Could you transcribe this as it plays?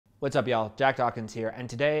What's up, y'all? Jack Dawkins here, and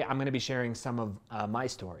today I'm going to be sharing some of my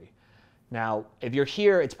story. Now, if you're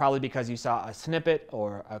here, it's probably because you saw a snippet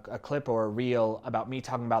or a clip or a reel about me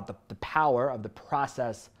talking about the power of the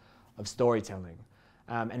process of storytelling.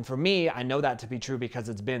 And for me, I know that to be true because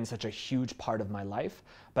it's been such a huge part of my life,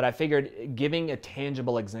 but I figured giving a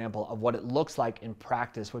tangible example of what it looks like in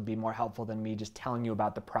practice would be more helpful than me just telling you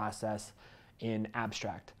about the process in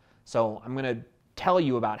abstract. So I'm going to tell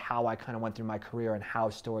you about how I kind of went through my career and how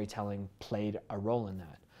storytelling played a role in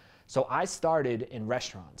that. So I started in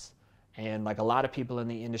restaurants, and like a lot of people in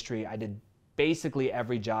the industry, I did basically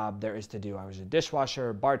every job there is to do. I was a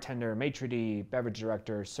dishwasher, bartender, maitre d', beverage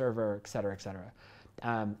director, server, et cetera, et cetera.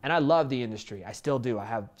 And I love the industry. I still do. I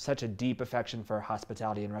have such a deep affection for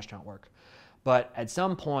hospitality and restaurant work. But at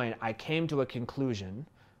some point, I came to a conclusion,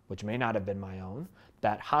 which may not have been my own,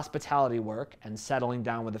 that hospitality work and settling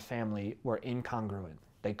down with a family were incongruent.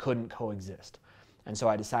 They couldn't coexist. And so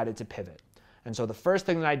I decided to pivot. And so the first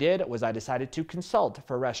thing that I did was I decided to consult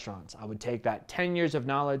for restaurants. I would take that 10 years of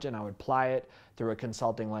knowledge and I would apply it through a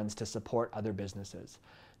consulting lens to support other businesses.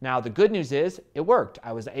 Now, the good news is it worked.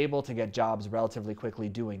 I was able to get jobs relatively quickly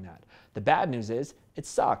doing that. The bad news is it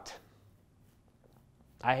sucked.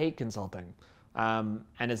 I hate consulting.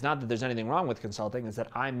 And it's not that there's anything wrong with consulting, it's that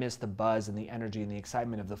I miss the buzz and the energy and the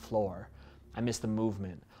excitement of the floor. I miss the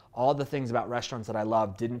movement. All the things about restaurants that I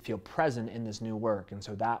love didn't feel present in this new work, and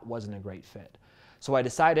so that wasn't a great fit. So I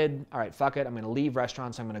decided, all right, fuck it, I'm gonna leave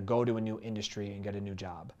restaurants, I'm gonna go to a new industry and get a new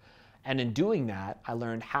job. And in doing that, I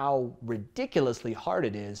learned how ridiculously hard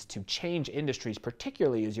it is to change industries,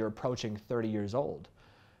 particularly as you're approaching 30 years old.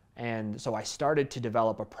 And so I started to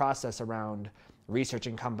develop a process around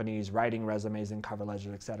researching companies, writing resumes and cover letters,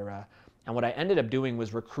 et cetera. And what I ended up doing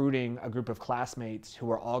was recruiting a group of classmates who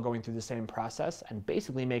were all going through the same process and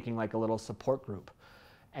basically making like a little support group.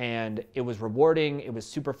 And it was rewarding, it was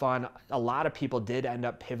super fun. A lot of people did end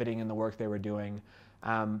up pivoting in the work they were doing.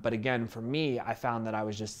 But again, for me, I found that I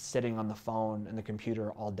was just sitting on the phone and the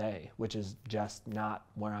computer all day, which is just not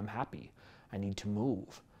where I'm happy. I need to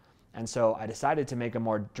move. And so I decided to make a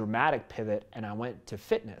more dramatic pivot and I went to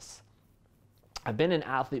fitness. I've been an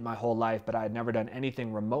athlete my whole life, but I had never done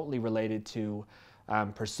anything remotely related to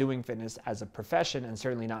pursuing fitness as a profession and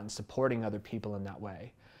certainly not in supporting other people in that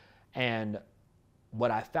way. And what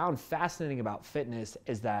I found fascinating about fitness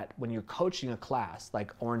is that when you're coaching a class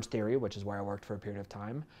like Orange Theory, which is where I worked for a period of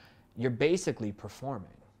time, you're basically performing.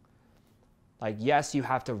 Like, yes, you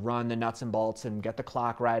have to run the nuts and bolts and get the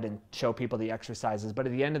clock right and show people the exercises, but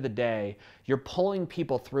at the end of the day, you're pulling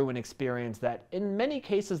people through an experience that in many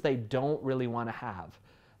cases they don't really want to have.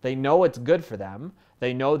 They know it's good for them,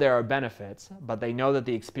 they know there are benefits, but they know that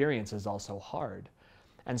the experience is also hard.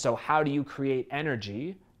 And so how do you create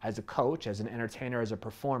energy as a coach, as an entertainer, as a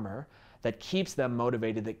performer, that keeps them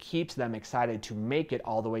motivated, that keeps them excited to make it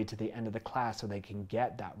all the way to the end of the class so they can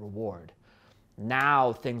get that reward?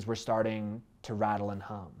 Now things were starting to rattle and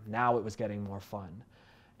hum. Now it was getting more fun.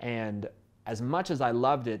 And as much as I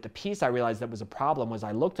loved it, the piece I realized that was a problem was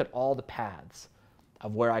I looked at all the paths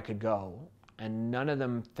of where I could go, and none of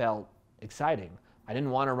them felt exciting. I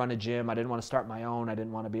didn't want to run a gym. I didn't want to start my own. I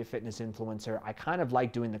didn't want to be a fitness influencer. I kind of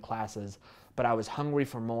liked doing the classes, but I was hungry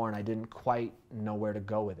for more and I didn't quite know where to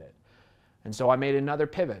go with it. And so I made another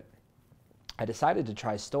pivot. I decided to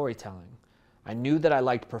try storytelling. I knew that I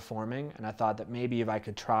liked performing, and I thought that maybe if I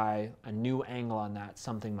could try a new angle on that,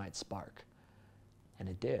 something might spark. And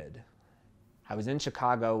it did. I was in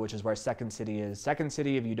Chicago, which is where Second City is. Second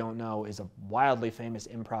City, if you don't know, is a wildly famous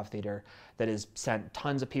improv theater that has sent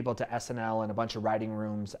tons of people to SNL and a bunch of writing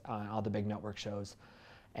rooms on all the big network shows.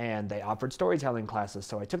 And they offered storytelling classes.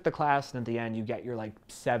 So I took the class, and at the end, you get your like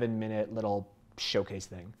 7-minute little showcase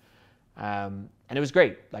thing. And it was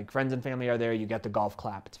great. Like, friends and family are there. You get the golf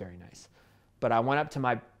clap. It's very nice. But I went up to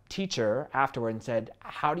my teacher afterward and said,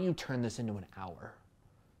 how do you turn this into an hour?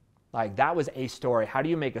 Like, that was a story. How do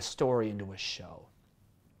you make a story into a show?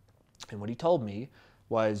 And what he told me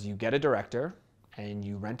was you get a director and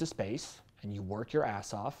you rent a space and you work your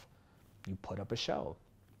ass off, you put up a show.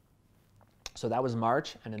 So that was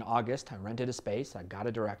March, and in August I rented a space, I got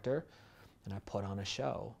a director, and I put on a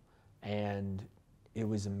show. And it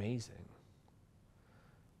was amazing.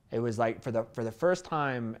 It was like, for the first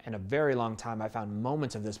time in a very long time, I found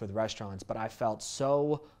moments of this with restaurants, but I felt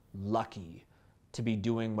so lucky to be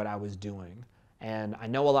doing what I was doing. And I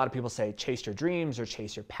know a lot of people say chase your dreams or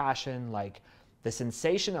chase your passion. Like, the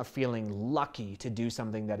sensation of feeling lucky to do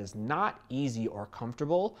something that is not easy or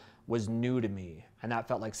comfortable was new to me. And that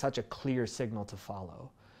felt like such a clear signal to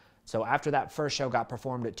follow. So after that first show got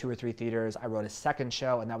performed at 2 or 3 theaters, I wrote a second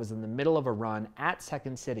show, and that was in the middle of a run at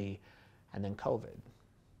Second City, and then COVID.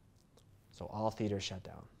 So all theaters shut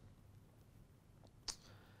down.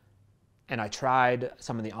 And I tried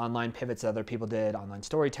some of the online pivots that other people did, online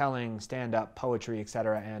storytelling, stand-up, poetry,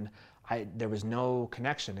 etc. And there was no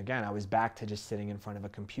connection. Again, I was back to just sitting in front of a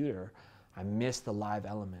computer. I missed the live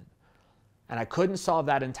element. And I couldn't solve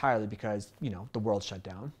that entirely because, the world shut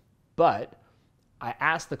down. But I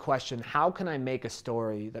asked the question, how can I make a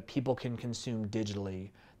story that people can consume digitally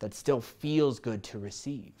that still feels good to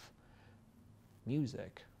receive?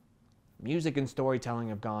 Music. Music and storytelling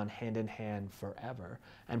have gone hand in hand forever.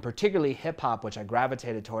 And particularly hip hop, which I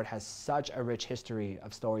gravitated toward, has such a rich history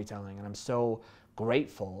of storytelling. And I'm so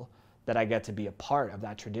grateful that I get to be a part of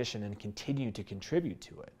that tradition and continue to contribute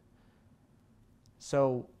to it.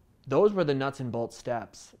 So those were the nuts and bolts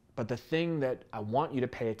steps. But the thing that I want you to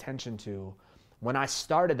pay attention to, when I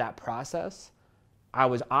started that process, I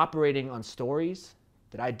was operating on stories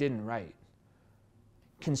that I didn't write.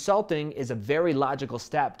 Consulting is a very logical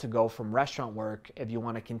step to go from restaurant work if you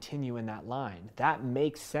want to continue in that line. That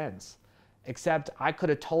makes sense. Except I could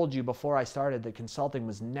have told you before I started that consulting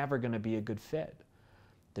was never going to be a good fit.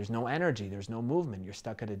 There's no energy, there's no movement, you're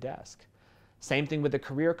stuck at a desk. Same thing with the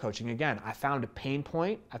career coaching. Again, I found a pain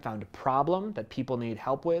point, I found a problem that people need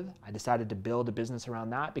help with. I decided to build a business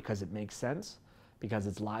around that because it makes sense, because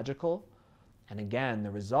it's logical. And again,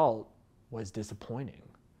 the result was disappointing,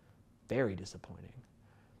 very disappointing.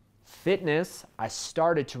 Fitness, I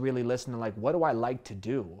started to really listen to what do I like to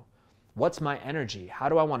do? What's my energy? How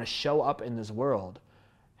do I want to show up in this world?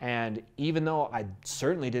 And even though I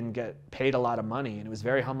certainly didn't get paid a lot of money, and it was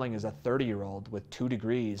very humbling as a 30-year-old with 2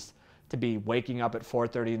 degrees to be waking up at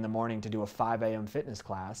 4:30 in the morning to do a 5 a.m. fitness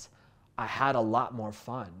class, I had a lot more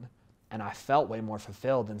fun. And I felt way more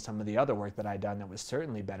fulfilled than some of the other work that I'd done that was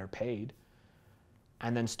certainly better paid.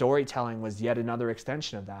 And then storytelling was yet another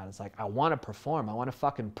extension of that. It's like, I want to perform. I want to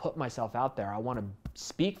fucking put myself out there. I want to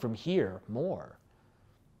speak from here more.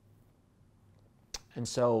 And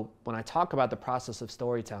so when I talk about the process of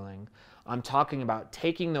storytelling, I'm talking about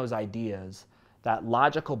taking those ideas, that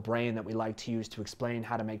logical brain that we like to use to explain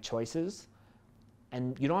how to make choices,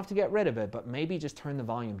 and you don't have to get rid of it, but maybe just turn the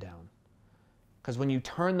volume down. Because when you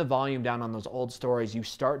turn the volume down on those old stories, you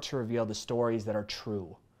start to reveal the stories that are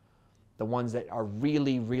true. The ones that are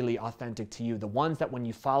really, really authentic to you. The ones that when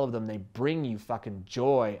you follow them, they bring you fucking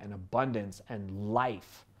joy and abundance and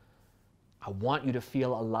life. I want you to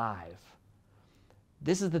feel alive.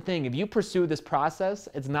 This is the thing. If you pursue this process,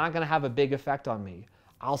 it's not going to have a big effect on me.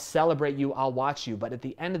 I'll celebrate you. I'll watch you. But at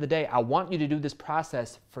the end of the day, I want you to do this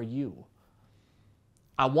process for you.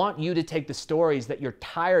 I want you to take the stories that you're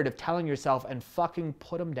tired of telling yourself and fucking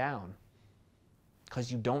put them down.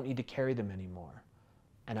 Because you don't need to carry them anymore.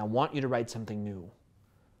 And I want you to write something new.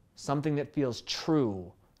 Something that feels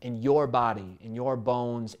true in your body, in your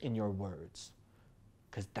bones, in your words.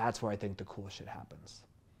 Because that's where I think the cool shit happens.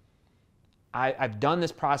 I've done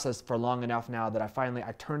this process for long enough now that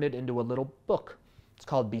I turned it into a little book. It's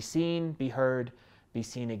called Be Seen, Be Heard, Be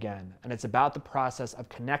Seen Again. And it's about the process of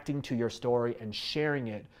connecting to your story and sharing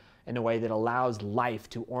it in a way that allows life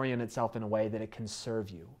to orient itself in a way that it can serve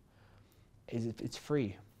you. It's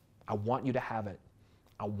free. I want you to have it.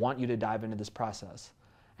 I want you to dive into this process.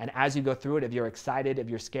 And as you go through it, if you're excited, if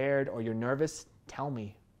you're scared, or you're nervous, tell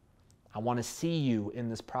me. I want to see you in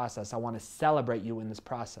this process. I want to celebrate you in this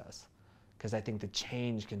process because I think the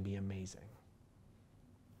change can be amazing.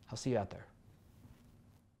 I'll see you out there.